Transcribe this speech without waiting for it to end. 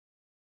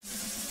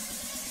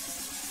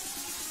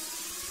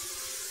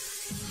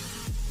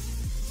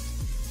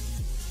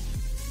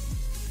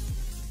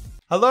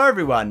Hello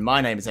everyone, my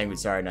name is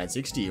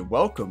Angredsiren960 and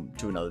welcome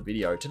to another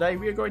video. Today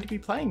we are going to be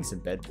playing some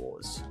Bed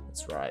Wars.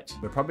 That's right.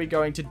 We're probably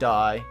going to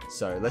die,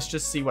 so let's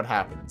just see what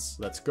happens.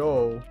 Let's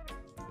go.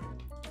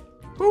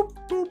 Boop,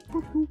 boop,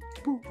 boop, boop,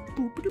 boop,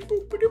 boop, boop,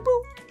 boop, boop,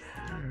 boop.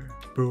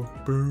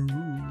 Boop,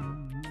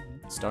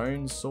 boop.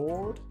 Stone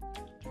sword.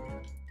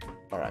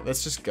 Alright,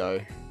 let's just go.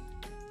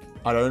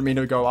 I don't mean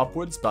to go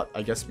upwards, but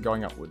I guess we're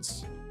going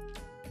upwards.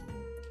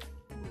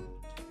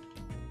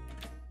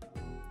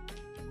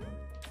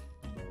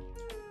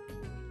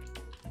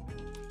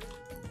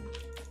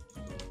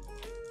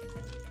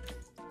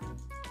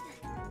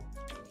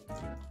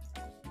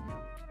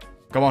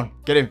 Come on,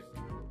 get him.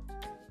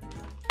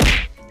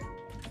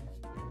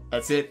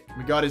 That's it.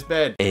 We got his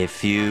bed. A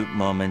few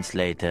moments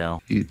later.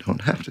 You don't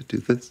have to do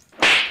this.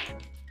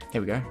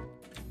 Here we go.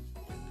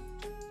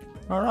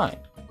 All right.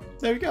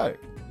 There we go.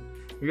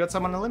 We got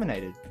someone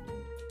eliminated.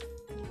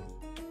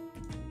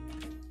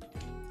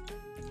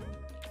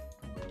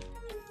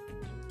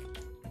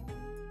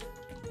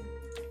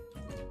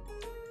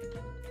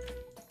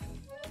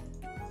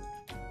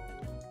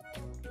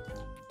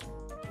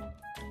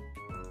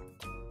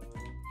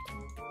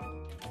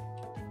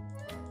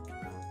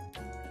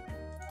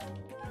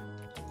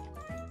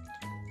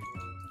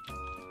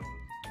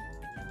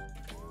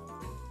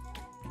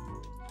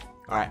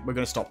 Alright, we're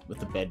gonna stop with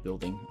the bed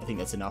building. I think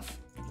that's enough.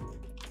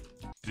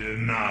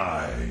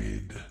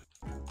 Denied.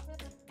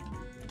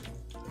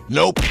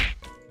 Nope.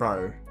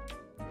 Bro.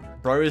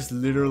 Bro is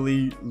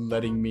literally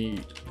letting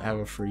me have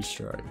a free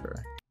strike, bro.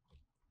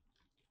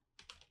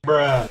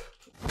 Bruh.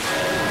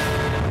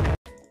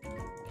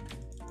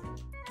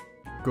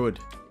 Good.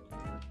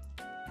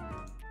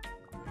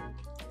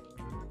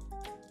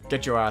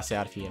 Get your ass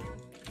out of here.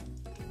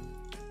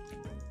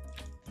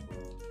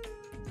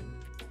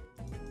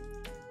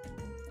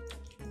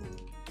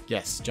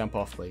 Yes, jump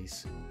off,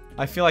 please.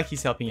 I feel like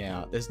he's helping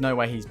out. There's no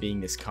way he's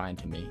being this kind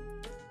to me.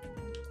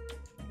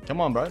 Come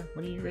on, bro.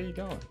 Where are you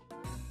going?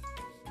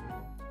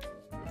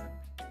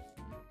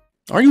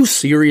 Are you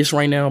serious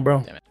right now,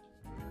 bro? Damn it.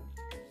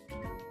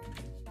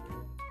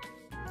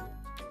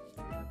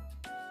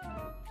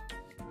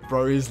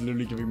 Bro is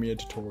literally giving me a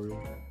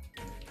tutorial.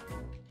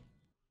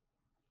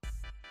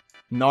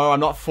 No,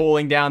 I'm not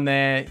falling down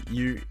there,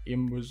 you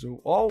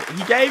imbecile. Oh,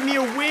 he gave me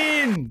a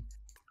win!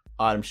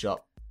 Item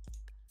shop.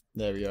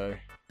 There we go.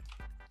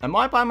 Am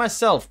I by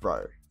myself,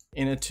 bro?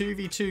 In a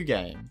 2v2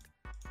 game?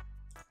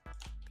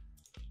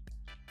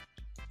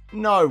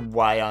 No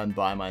way I'm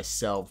by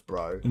myself,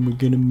 bro. And we're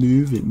gonna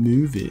move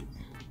it.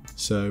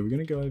 So we're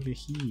gonna go over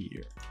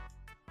here.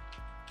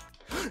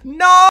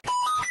 No!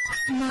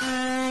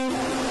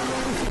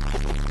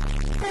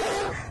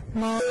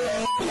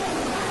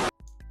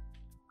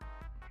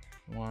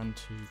 1,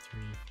 2, 3,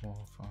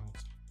 4, 5.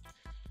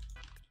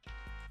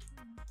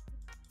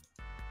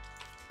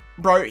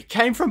 Bro, it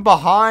came from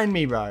behind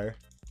me, bro.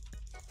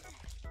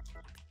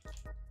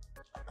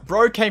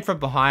 Bro came from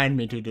behind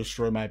me to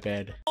destroy my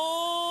bed.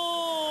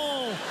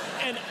 Oh,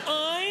 and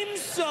I'm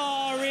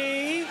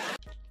sorry.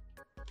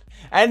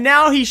 And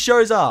now he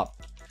shows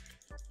up.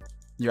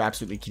 You're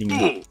absolutely kidding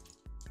me.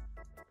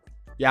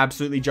 You're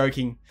absolutely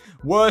joking.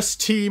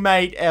 Worst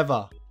teammate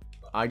ever.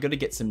 I gotta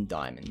get some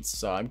diamonds,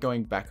 so I'm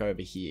going back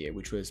over here,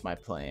 which was my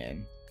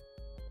plan.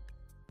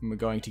 And we're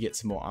going to get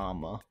some more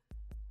armor.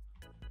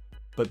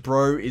 But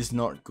bro is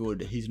not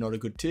good. He's not a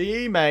good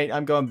teammate.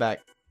 I'm going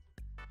back.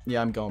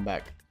 Yeah, I'm going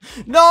back.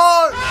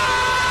 No!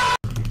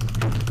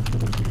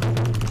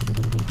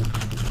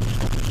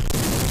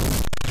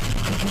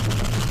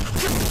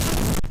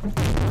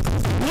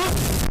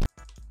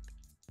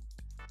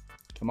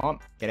 Come on,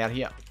 get out of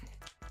here.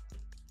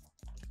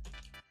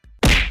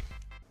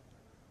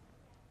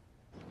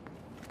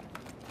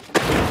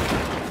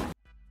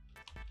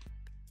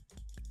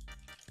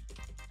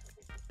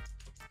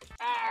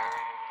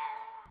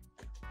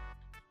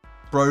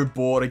 Bro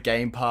bought a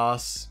game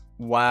pass.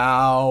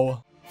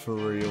 Wow. For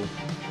real.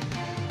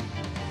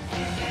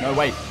 No,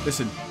 wait.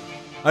 Listen.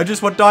 I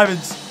just want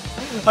diamonds.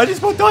 I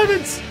just want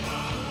diamonds.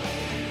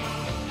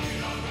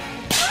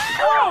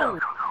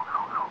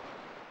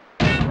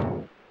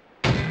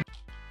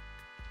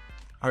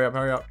 Hurry up,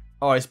 hurry up.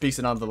 Oh, he speaks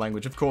another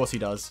language. Of course he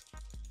does.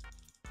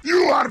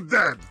 You are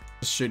dead.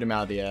 Just shoot him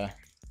out of the air.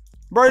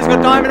 Bro's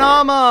got diamond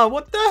armor.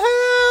 What the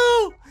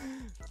hell?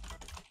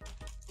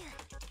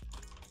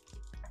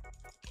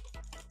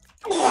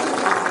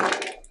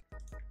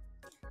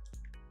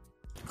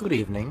 Good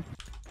evening.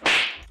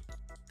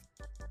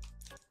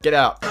 Get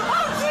out.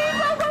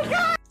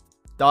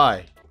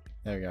 Die.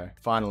 There we go.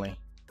 Finally.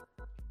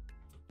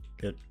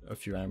 Get a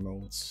few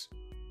emeralds.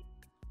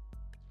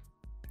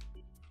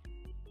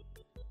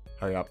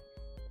 Hurry up.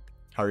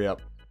 Hurry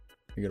up.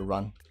 You gotta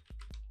run.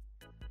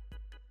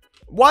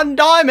 1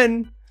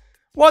 diamond?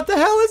 What the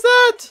hell is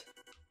that?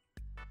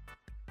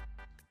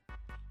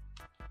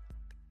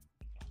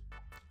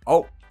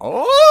 Oh.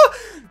 Oh!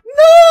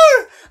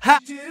 No! Ha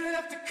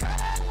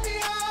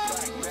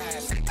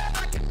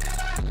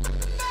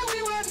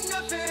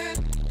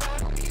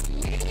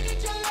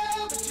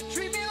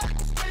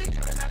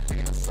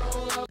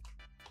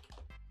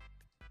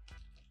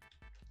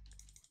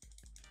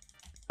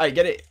Hey,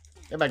 get it.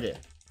 Get back here.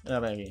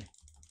 Get back here.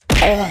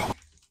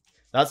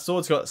 That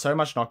sword's got so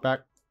much knockback.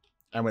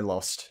 And we're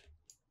lost.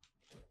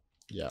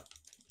 Yeah.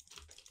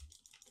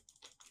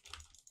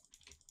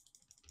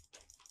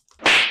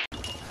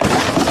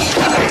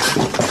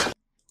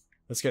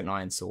 Let's get an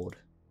iron sword.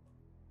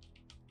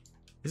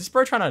 Is this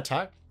bro trying to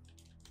attack?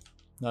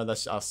 No,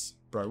 that's us.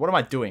 Bro, what am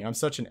I doing? I'm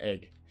such an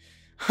egg.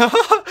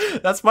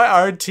 That's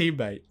my own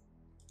teammate.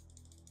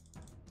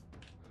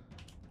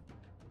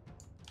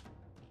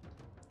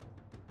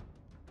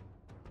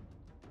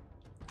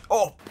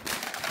 Oh!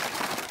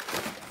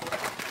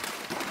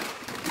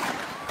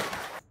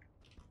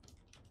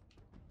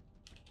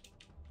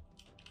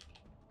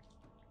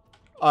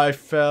 I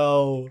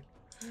fell.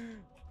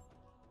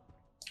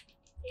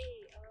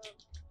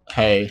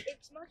 Hey.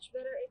 It's much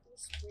better if you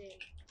spring.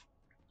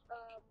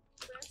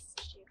 Press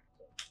shift.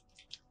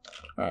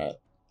 Alright.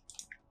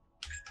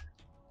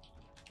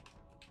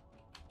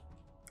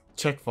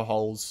 Check for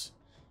holes.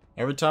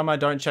 Every time I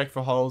don't check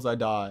for holes, I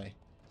die.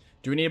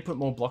 Do we need to put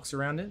more blocks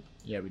around it?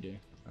 Yeah, we do.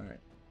 Alright.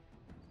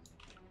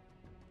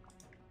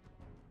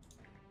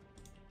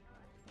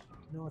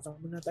 No,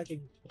 someone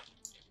attacking.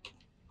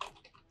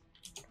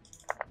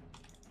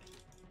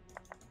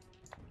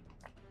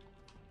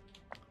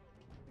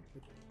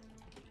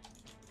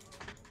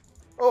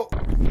 Oh!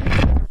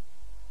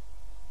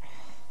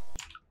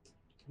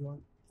 You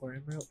want for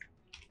emerald?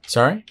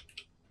 Sorry?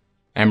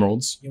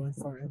 Emeralds. You want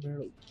for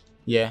emerald?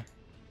 Yeah.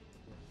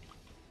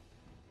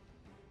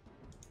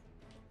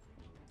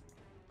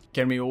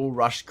 Can we all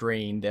rush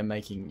green? They're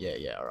making...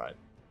 Yeah, alright.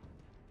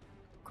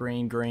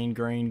 Green, green,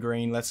 green,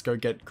 green. Let's go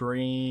get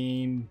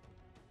green.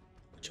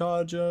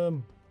 Charge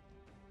them.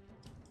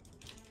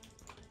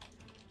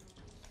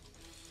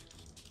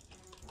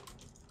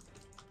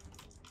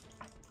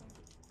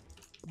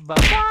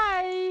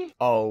 Bye-bye.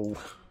 Oh.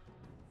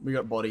 We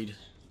got bodied.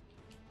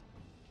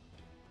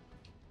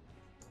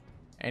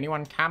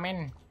 Anyone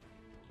coming?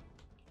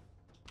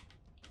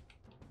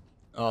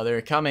 Oh,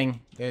 they're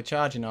coming. They're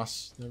charging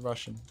us. They're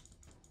rushing.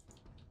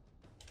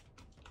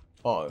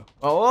 Uh-oh.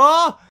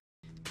 Oh!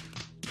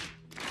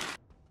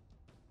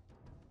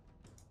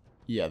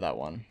 Yeah, that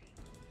one.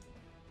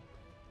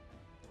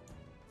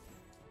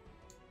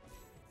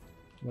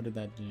 What did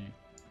that do?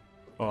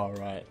 Oh,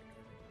 right.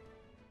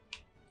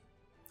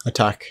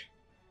 Attack.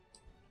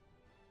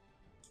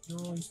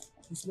 No,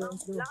 it's low.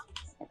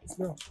 It's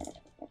low.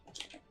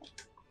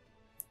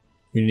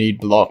 We need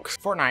blocks.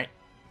 Fortnite.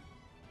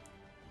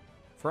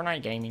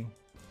 Fortnite gaming.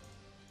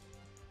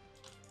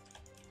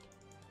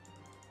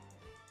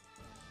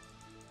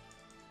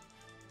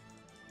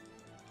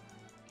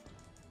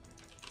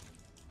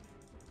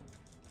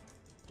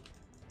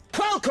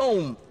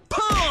 Falcon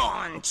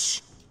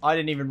punch. I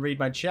didn't even read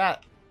my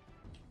chat.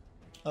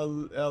 Our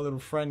little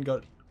friend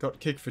got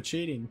kicked for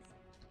cheating.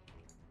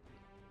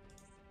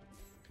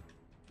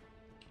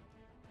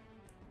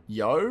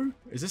 Yo,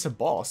 is this a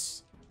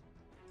boss?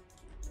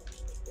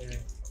 Yeah,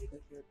 you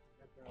get your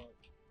emerald.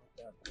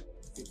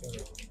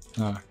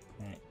 Oh,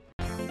 right.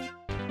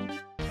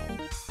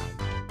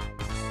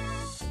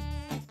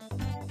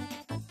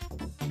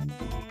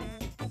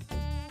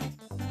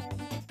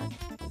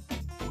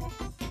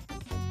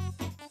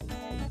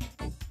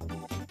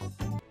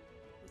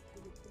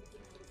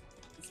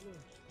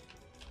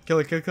 Kill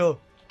it, kill.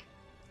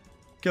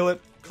 Kill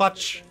it.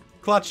 Clutch.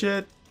 Clutch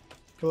it.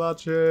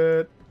 Clutch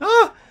it.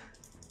 Ah!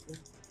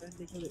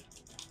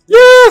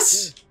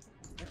 Yes!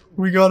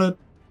 We got it.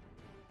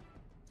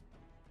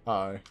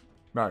 Uh-oh.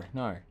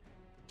 No.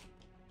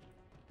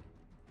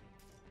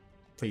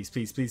 Please,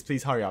 please, please,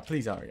 please hurry up.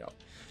 Please hurry up.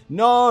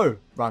 No!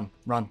 Run.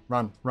 Run.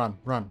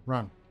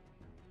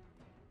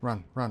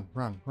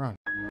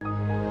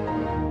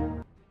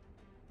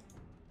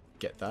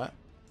 Get that.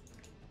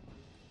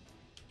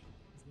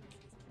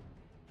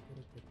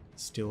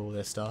 Steal all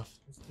their stuff.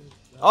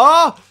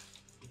 Oh!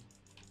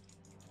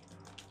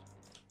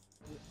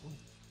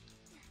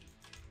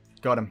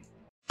 Got him.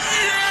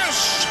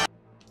 Yes!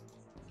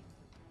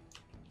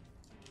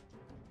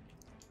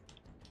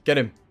 Get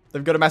him.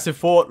 They've got a massive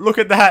fort. Look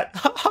at that.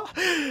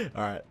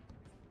 Alright.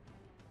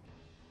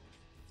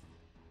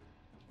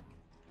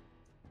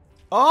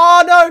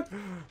 Oh no!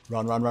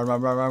 Run.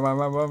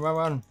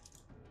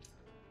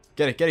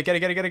 Get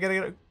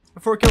it.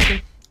 Before it kills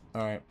me.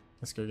 Alright.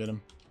 Let's go get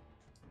him.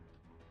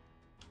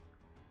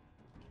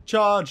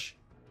 Charge!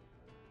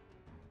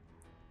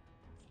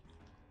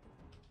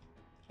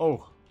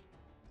 Oh.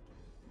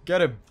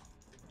 Get him.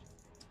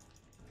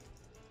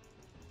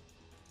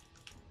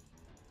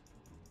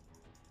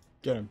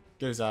 Get him.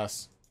 Get his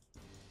ass.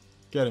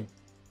 Get him.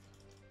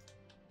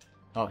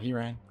 Oh, he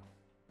ran.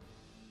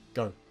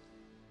 Go.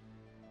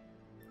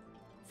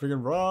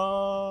 Friggin'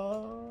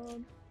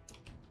 run!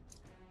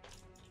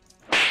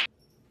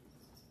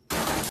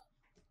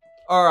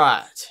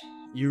 Alright.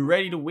 You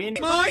ready to win? We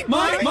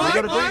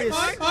gotta do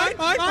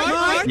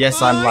this.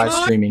 Yes, I'm live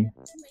streaming.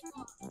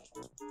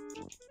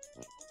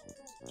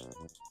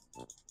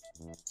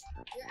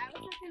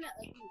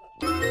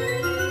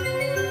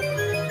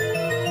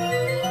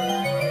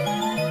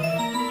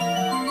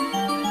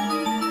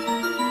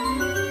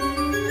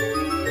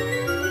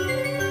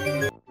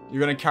 You're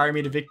gonna carry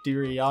me to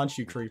victory, aren't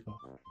you, Creeper?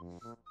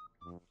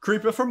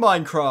 Creeper from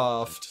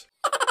Minecraft.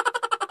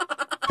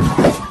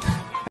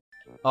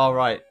 All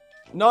right.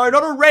 No,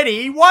 not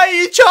already. Why are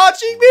you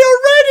charging me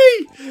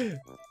already?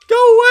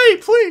 Go away,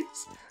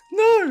 please.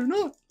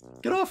 No.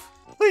 Get off,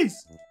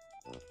 please.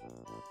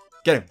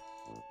 Get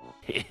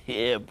him.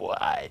 Yeah,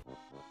 boy.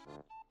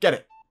 Get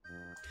it.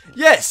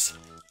 Yes.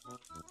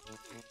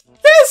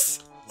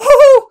 Yes.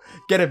 Woohoo!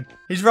 Get him.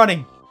 He's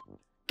running.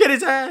 Get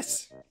his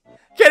ass.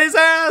 Get his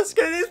ass.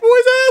 Get his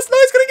boy's ass. No,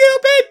 he's gonna get out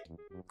of bed.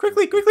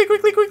 Quickly.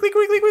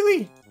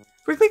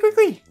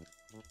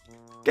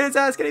 Get his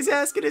ass. Get his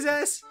ass. Get his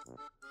ass.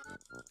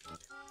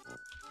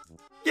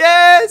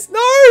 Yes.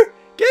 No.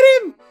 Get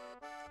him.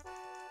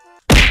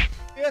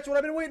 That's what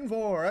I've been waiting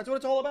for. That's what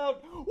it's all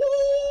about. Woo!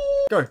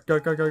 Go.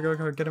 Get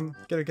him. Get him.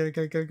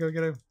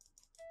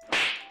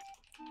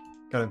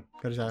 Got him.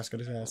 Got his ass. Got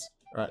his ass.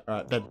 All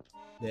right. Bed.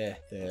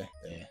 There.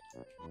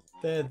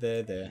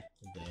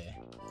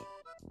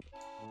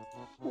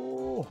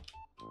 Ooh.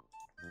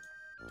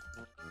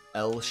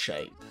 L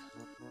shape.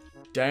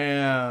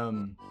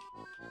 Damn.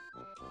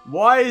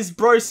 Why is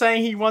bro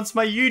saying he wants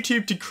my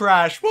YouTube to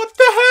crash? What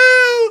the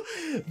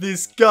hell?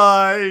 This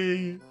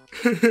guy.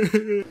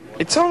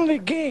 It's only a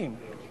game.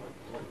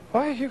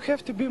 Why you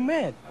have to be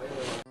mad?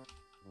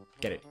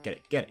 Get it.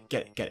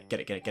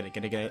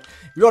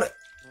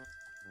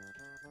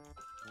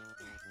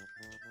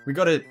 We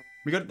got it.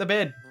 We got the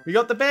bed. We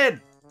got the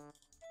bed.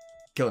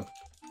 Kill him.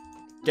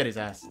 Get his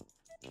ass.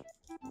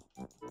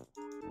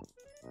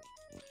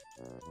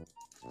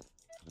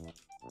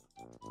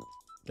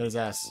 Get his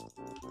ass.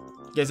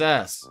 Get his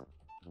ass.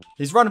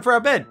 He's running for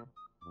our bed.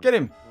 Get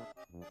him.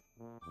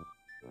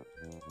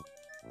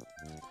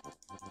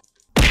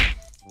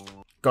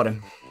 Got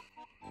him.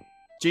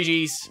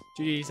 GG's.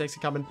 Thanks for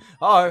coming.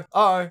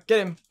 Uh-oh. Get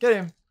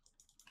him.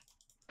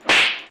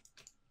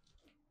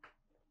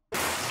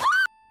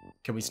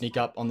 Can we sneak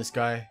up on this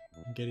guy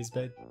and get his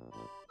bed?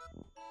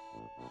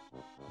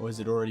 Or is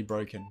it already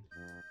broken?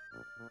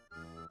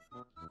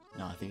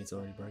 No, I think it's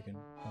already broken.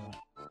 Alright.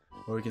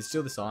 Well, we can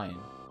steal this iron.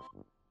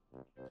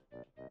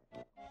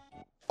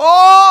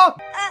 Oh!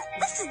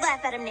 Let's just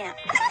laugh at him now.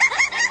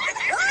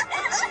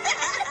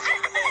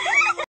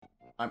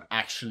 I'm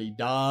actually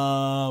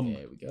dumb.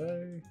 There we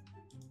go.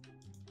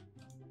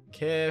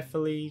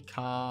 Carefully,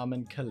 calm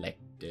and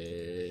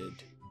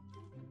collected.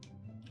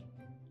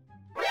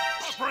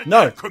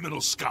 No!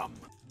 Criminal scum.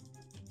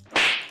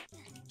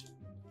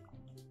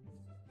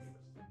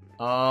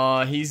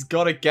 Oh, he's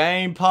got a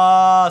game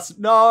pass.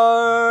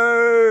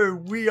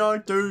 No! We are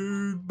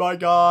doomed, my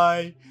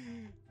guy.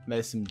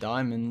 There's some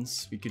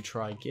diamonds we could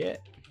try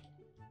get.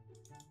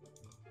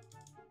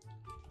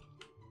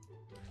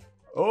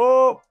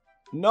 Oh!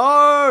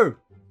 No!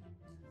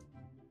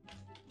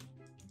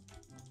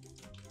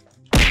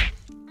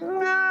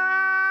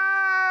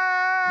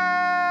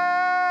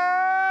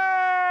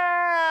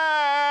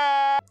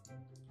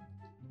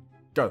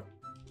 Go.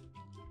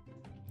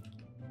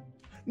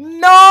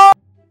 No!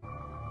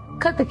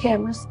 Cut the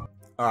cameras.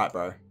 Alright,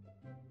 bro.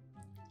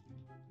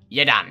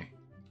 You're done.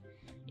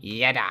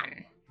 You're done.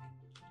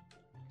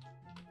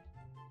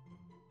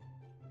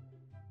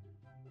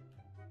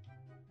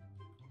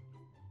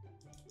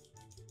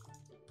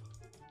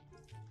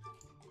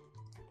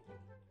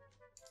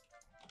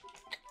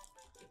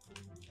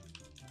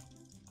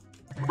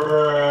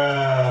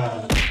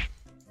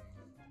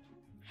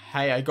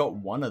 Hey, I got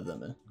one of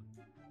them.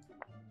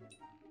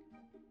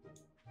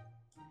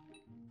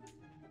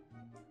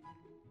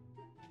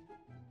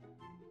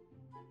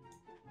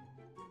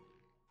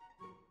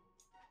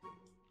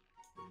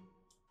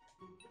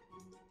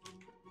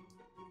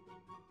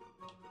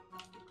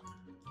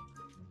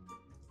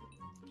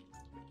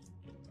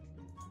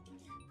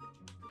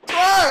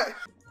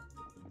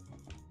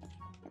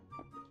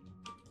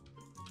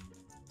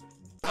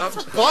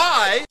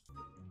 Why?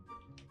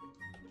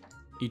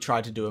 He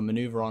tried to do a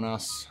maneuver on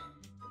us,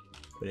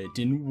 but it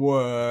didn't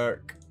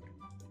work.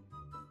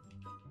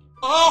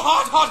 Oh,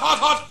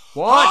 hot!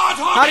 What?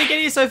 How did he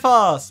get here so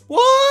fast?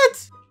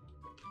 What?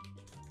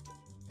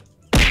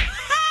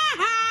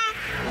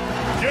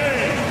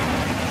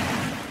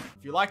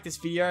 If you like this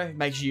video,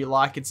 make sure you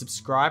like and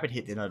subscribe and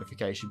hit the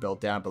notification bell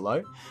down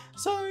below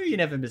so you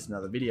never miss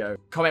another video.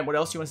 Comment what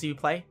else you want to see me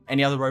play,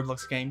 any other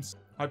Roblox games.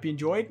 Hope you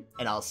enjoyed,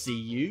 and I'll see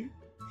you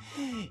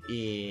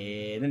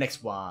in the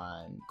next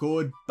one.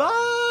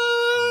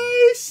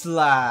 Goodbye,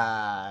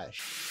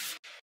 Slash.